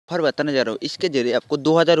Offer बताने जा रहा हूँ। इसके जरिए आपको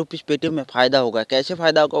 2000 रुपीज़ पेटीएम में फ़ायदा होगा। कैसे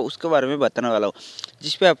फ़ायदा होगा उसके बारे में बताने वाला हूँ,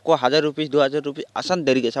 जिस पे आपको 1000 रुपीज़ 2000 रुपीज़ आसान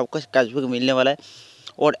तरीके से आपको कैशबैक मिलने वाला है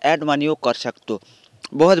और ऐड मनी वो कर सकते हो।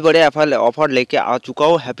 बहुत बड़े ऑफर लेके आ चुका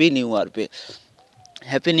हूँ हैप्पी न्यू ईयर पे।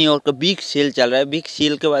 हैप्पी न्यू ईयर का बिग सेल चल रहा है। बिग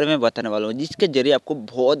सेल के बारे में बताने वाला हूँ, जिसके जरिए आपको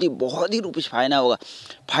बहुत ही रुपीज़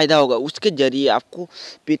फ़ायदा होगा। उसके जरिए आपको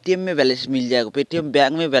पेटीएम में बैलेंस मिल जाएगा, पेटीएम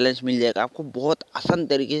बैंक में बैलेंस मिल जाएगा। आपको बहुत आसान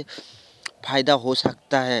तरीके से फ़ायदा हो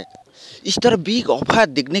सकता है। इस तरह बिग ऑफर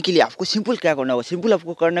देखने के लिए आपको सिंपल क्या करना होगा, सिंपल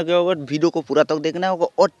आपको करना क्या होगा, वीडियो को पूरा तक देखना होगा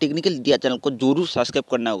और टेक्निकल इंडिया चैनल को जरूर सब्सक्राइब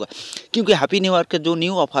करना होगा। क्योंकि हैप्पी न्यू ईयर के जो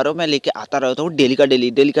न्यू ऑफर मैं लेके आता रहता हूँ, डेली का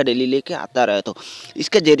डेली लेके आता रहता हूँ।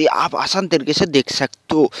 इसके जरिए आप आसान तरीके से देख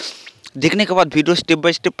सकते हो। देखने के बाद video step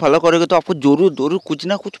by step follow करोगे तो आपको जरूर कुछ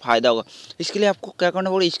ना कुछ फायदा होगा। इसके लिए आपको क्या करना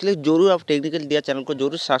पड़ेगा, इसके लिए जरूर आप टेक्निकल इंडिया चैनल को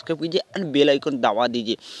जरूर सब्सक्राइब कीजिए एंड बेल आइकन दबा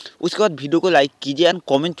दीजिए। उसके बाद वीडियो को लाइक कीजिए एंड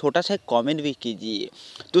कमेंट, छोटा सा कमेंट भी कीजिए।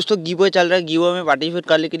 दोस्तों गिव अवे चल रहा है, गिव अवे में पार्टिसिपेट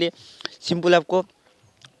करने के लिए सिंपल आपको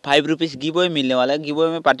 5 रुपीज़ गिव अवे मिलने वाला है। गिव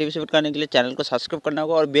अवे में पार्टिसिपेट करने के लिए चैनल को सब्सक्राइब करना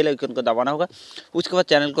होगा और बेल आइकन को दबाना होगा। उसके बाद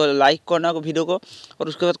चैनल को लाइक करना होगा वीडियो को, और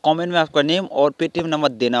उसके बाद कमेंट में आपका नेम और पेटीएम नंबर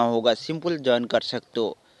देना होगा। सिंपल ज्वाइन कर सकते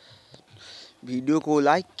हो। वीडियो को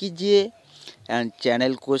लाइक कीजिए एंड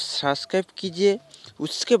चैनल को सब्सक्राइब कीजिए।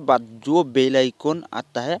 उसके बाद जो बेल आइकन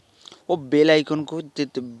आता है वो बेल आइकन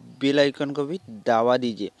को भी दबा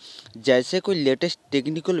दीजिए। जैसे कोई लेटेस्ट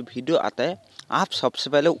टेक्निकल वीडियो आता है आप सबसे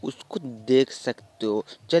पहले उसको देख सकते हो।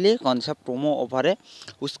 चलिए कौन सा प्रोमो ऑफर है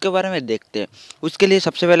उसके बारे में देखते हैं। उसके लिए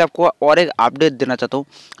सबसे पहले आपको और एक अपडेट देना चाहता हूँ।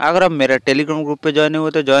 अगर आप मेरा टेलीग्राम ग्रुप पे ज्वाइन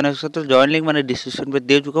हुए तो ज्वाइन हो सकते हो। ज्वाइन लिंक मैंने डिस्क्रिप्शन पे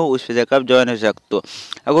दे चुका हूँ, उस पर जाकर आप ज्वाइन हो सकते हो।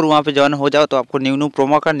 अगर वहाँ पे ज्वाइन हो जाओ तो आपको न्यू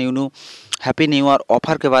प्रोमो का new happy new year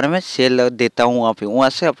offer के बारे में सेल देता हूँ वहाँ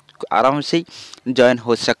से आप आराम से ज्वाइन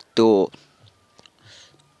हो सकते हो।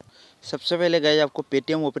 सबसे पहले गाइस आपको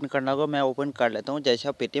पेटीएम ओपन करना होगा। मैं ओपन कर लेता हूँ। जैसे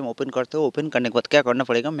आप पेटीएम ओपन करते हो, ओपन करने के बाद क्या करना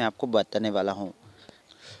पड़ेगा मैं आपको बताने वाला हूँ।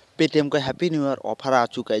 पेटीएम का हैप्पी न्यू ईयर ऑफर आ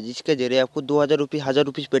चुका है, जिसके जरिए आपको 2000 रुपये 1000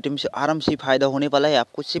 रुपीज़ पेटीएम से आराम से फ़ायदा होने वाला है।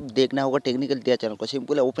 आपको सिर्फ देखना होगा टेक्निकल इंडिया चैनल को।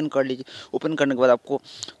 सिंपल है, ओपन कर लीजिए। ओपन करने के बाद आपको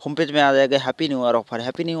होम पेज में आ जाएगा happy new year offer.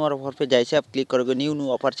 Happy new year offer पे जैसे आप क्लिक करोगे new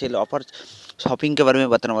offer cell offer shopping के बारे में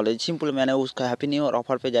बताने वाला है। सिंपल मैंने उसका हैप्पी न्यू ईयर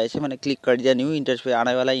ऑफर पे जैसे मैंने क्लिक कर दिया, न्यू इंटरफेस पे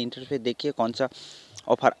आने वाला है। इंटरफेस पे देखिए कौन सा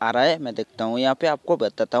ऑफर आ रहा है, मैं देखता हूँ। यहाँ पे आपको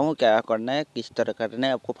बताता हूँ क्या करना है, किस तरह करना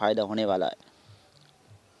है, आपको फ़ायदा होने वाला है।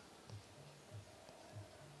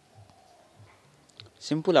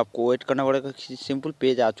 सिंपल आपको वेट करना पड़ेगा। सिंपल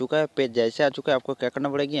पेज आ चुका है। पेज जैसे आ चुका है आपको क्या करना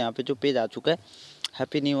पड़ेगा, यहाँ पे जो पेज आ चुका है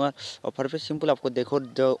हैप्पी न्यू ईयर ऑफर पे सिंपल आपको देखो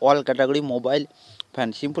all category mobile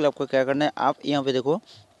fan. Simple आपको क्या करना है, आप यहाँ पे देखो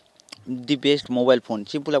the best mobile phone.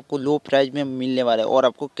 Simple आपको लो प्राइस में मिलने वाला है और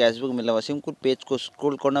आपको कैशबैक मिलने वाला है। सिंपल पेज को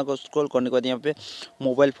स्क्रॉल करने के बाद यहाँ पे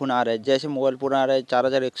मोबाइल फ़ोन आ रहा है। जैसे मोबाइल फ़ोन आ रहा है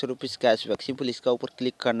 4100 रुपीज़ कैशबैक। सिंपल इसका ऊपर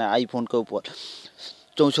क्लिक करना है। आईफोन के ऊपर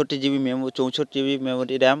 64 GB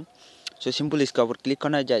memory RAM. So simple इसका ऊपर क्लिक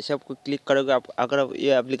करना है। जैसे आपको क्लिक करोगे आप, अगर आप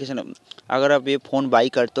ये एप्लीकेशन अगर आप ये फ़ोन बाई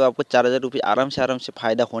करते हो आपको 4000 रुपये आराम से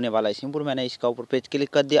फ़ायदा होने वाला है। सिंपल मैंने इसका ऊपर पेज क्लिक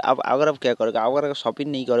कर दिया। अब अगर आप क्या करोगे, अगर आप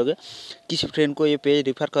शॉपिंग नहीं करोगे, किसी फ्रेंड को ये पेज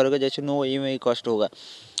रिफ़र करोगे, जैसे नो EMI कॉस्ट होगा।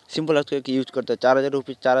 सिंपल उसको यूज़ करते हो 4000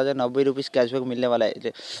 रुपीज़ 4090 रुपीज़ कैशबैक मिलने वाला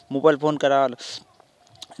है। मोबाइल फ़ोन का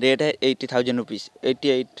रेट है 80,000 रुपीज़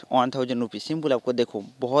 1000 रुपीज़। सिंपल आपको देखो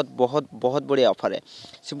बहुत बड़ी ऑफर है।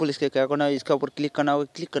 सिंपल इसके क्या करना है, इसका ऊपर क्लिक करना होगा।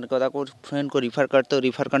 क्लिक करने के बाद आपको फ्रेंड को रिफ़र करते हो।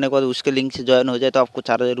 रिफ़र करने के बाद उसके लिंक से ज्वाइन हो जाए तो आपको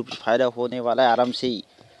 4000 रुपीज़ फ़ायदा होने वाला है आराम से ही।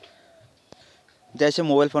 जैसे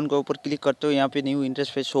मोबाइल फ़ोन के ऊपर क्लिक करते हो यहाँ पे न्यू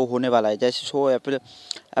इंटरफेस शो होने वाला है। जैसे show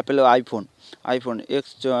Apple iPhone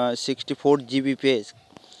X64 GB पे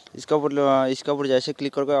इसका ऊपर जैसे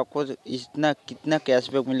क्लिक करोगे आपको कितना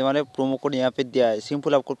कैशबैक मिलने वाला है। प्रोमो कोड यहाँ पे दिया है।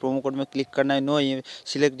 सिंपल आपको प्रोमो कोड में क्लिक करना है। नो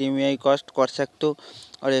सिलेक्ट EMI कॉस्ट कर सकते हो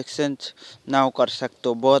और एक्सचेंज नाउ कर सकते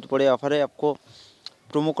हो। बहुत बड़े ऑफर है। आपको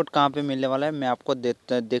प्रोमो कोड कहाँ पे मिलने वाला है मैं आपको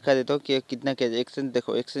देखा देता हूँ कि कितना कैश एक्सचेंज।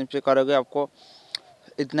 देखो एक्सचेंज पे करोगे आपको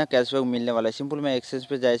इतना कैशबैक मिलने वाला है। सिंपल मैं एक्सेस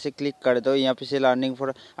पे जैसे क्लिक कर दो, यहाँ पे से लर्निंग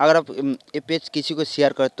फॉर, अगर आप ये पेज किसी को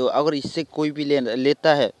शेयर करते हो, अगर इससे कोई भी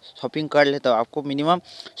लेता है, शॉपिंग कर लेता हो, आपको मिनिमम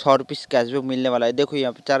 100 रुपीज़ कैशबैक मिलने वाला है। देखो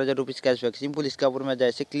यहाँ पे 4000 रुपीज़ कैशबैक। सिंपल इसके ऊपर मैं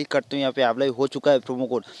जैसे क्लिक करता हूँ यहाँ पे अप्लाई हो चुका है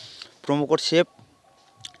प्रोमो कोड सेव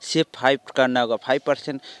 5 करना होगा।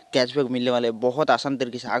 5% कैशबैक मिलने वाले बहुत आसान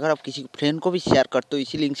तरीके से। अगर आप किसी फ्रेंड को भी शेयर करते हो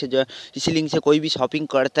इसी लिंक से कोई भी शॉपिंग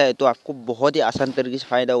करता है तो आपको बहुत ही आसान तरीके से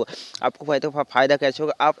फ़ायदा होगा। आपको फ़ायदा कैसे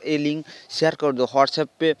होगा, आप ये लिंक शेयर कर दो व्हाट्सएप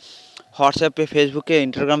पे, फेसबुक पे,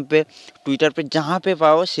 इंस्टाग्राम पे, ट्विटर पे, जहाँ पे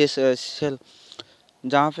पाओ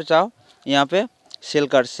जहाँ पे चाहो यहाँ पे सेल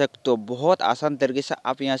कर सकते हो। बहुत आसान तरीके से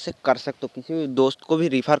आप यहाँ से कर सकते हो, किसी भी दोस्त को भी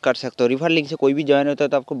रिफ़र कर सकते हो। रिफ़र लिंक से कोई भी ज्वाइन होता है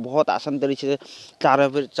तो आपको बहुत आसान तरीके से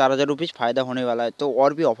 4,000 रुपीज़ फ़ायदा होने वाला है। तो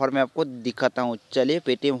और भी ऑफ़र मैं आपको दिखाता हूँ। चलिए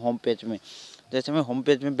पेटीएम होम पेज में, जैसे मैं होम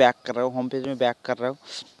पेज में बैक कर रहा हूँ, होम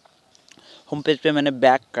पेज पे मैंने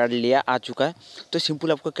बैक कर लिया, आ चुका है। तो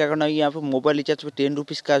सिंपल आपको क्या करना है, यहाँ पे मोबाइल रिचार्ज पे 10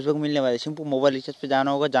 रुपीज़ कैशबैक मिलने वाला है। सिंपल मोबाइल रिचार्ज पे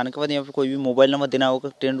जाना होगा, जाने के बाद यहाँ पे कोई भी मोबाइल नंबर देना होगा,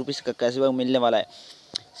 10 रुपीज़ का कैशबैक मिलने वाला है।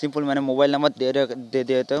 सिंपल मैंने मोबाइल नंबर दे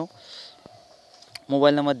देता हूँ।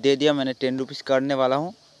 मोबाइल नंबर दे दिया मैंने, 10 रुपीज़ करने वाला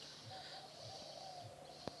हूँ।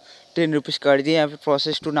 10 रुपीज़ कर दिए। यहाँ पे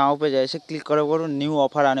प्रोसेस टू नाउ पे जैसे क्लिक करोगे न्यू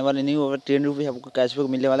ऑफर आने वाले, न्यू ऑफर 10 रुपीज़ आपको कैशबैक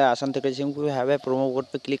मिलने वाला है। आसान तरीके से सिंपल है प्रोमो कोड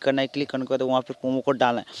पे क्लिक करना है। क्लिक करने के बाद वहाँ पे प्रोमो कोड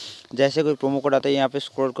डालना है। जैसे कोई प्रोमो कोड आता है यहाँ पे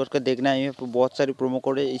स्क्रॉल करके देखना है। यहाँ पे बहुत सारी प्रोमो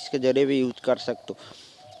कोड है, इसके जरिए भी यूज कर सकते हो।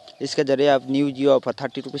 इसके जरिए आप न्यू जियो ऑफर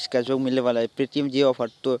 30 रुपीज़ कैशबैक मिलने वाला है। पेटीएम जियो ऑफर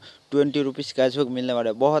तो 20 रुपीज़ कैशबैक मिलने वाला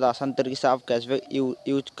है। बहुत आसान तरीके से आप कैशबैक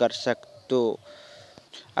यूज कर सकते हो।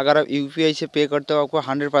 अगर आप यूपीआई से पे करते हो आपको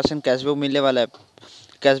 100% कैशबैक मिलने वाला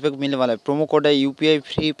है। प्रोमो कोड है यूपीआई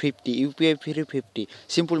फ्री 50।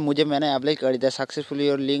 सिंपल मैंने अप्लाई कर दिया successfully.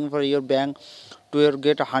 Your link for your bank to your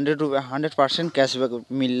gate 100% cashback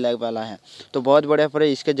मिलने वाला है। तो बहुत बढ़िया ऑफर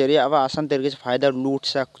है, इसके जरिए आप आसान तरीके से फ़ायदा लूट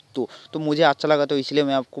सकते हो। तो मुझे अच्छा लगा तो इसलिए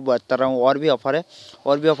मैं आपको बता रहा हूँ। और भी ऑफर है,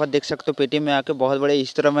 और भी ऑफर देख सकते हो पेटीएम में आके। बहुत बड़े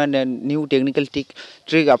इस तरह मैं न्यू टेक्निकल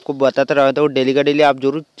ट्रिक आपको बताता रहता हूँ डेली का डेली। आप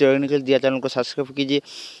जरूर टेक्निकल दिया चैनल को सब्सक्राइब कीजिए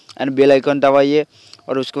एंड बेल आइकन दबाइए,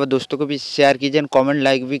 और उसके बाद दोस्तों को भी शेयर कीजिए एंड कमेंट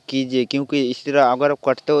लाइक भी कीजिए, क्योंकि इस तरह अगर आप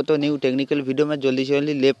करते हो तो न्यू टेक्निकल वीडियो मैं जल्दी से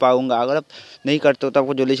जल्दी ले पाऊंगा। अगर आप नहीं करते हो तो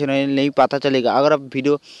आपको जल्दी से नहीं पता चलेगा। अगर आप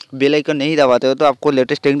वीडियो बेल आइकन नहीं दबाते हो तो आपको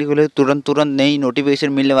लेटेस्ट टेक्निकल तुरंत नई नोटिफिकेशन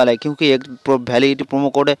मिलने वाला है, क्योंकि एक वैलिडिटी प्रोमो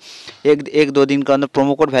कोड है, एक दो दिन के अंदर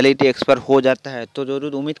प्रोमो कोड वैलिडिटी एक्सपायर हो जाता है। तो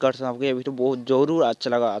जरूर उम्मीद करता हूँ आपको ये वीडियो बहुत जरूर अच्छा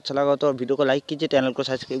लगा तो वीडियो को लाइक कीजिए, चैनल को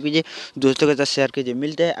सब्सक्राइब कीजिए, दोस्तों के साथ शेयर कीजिए।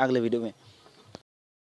 मिलते हैं अगले वीडियो में।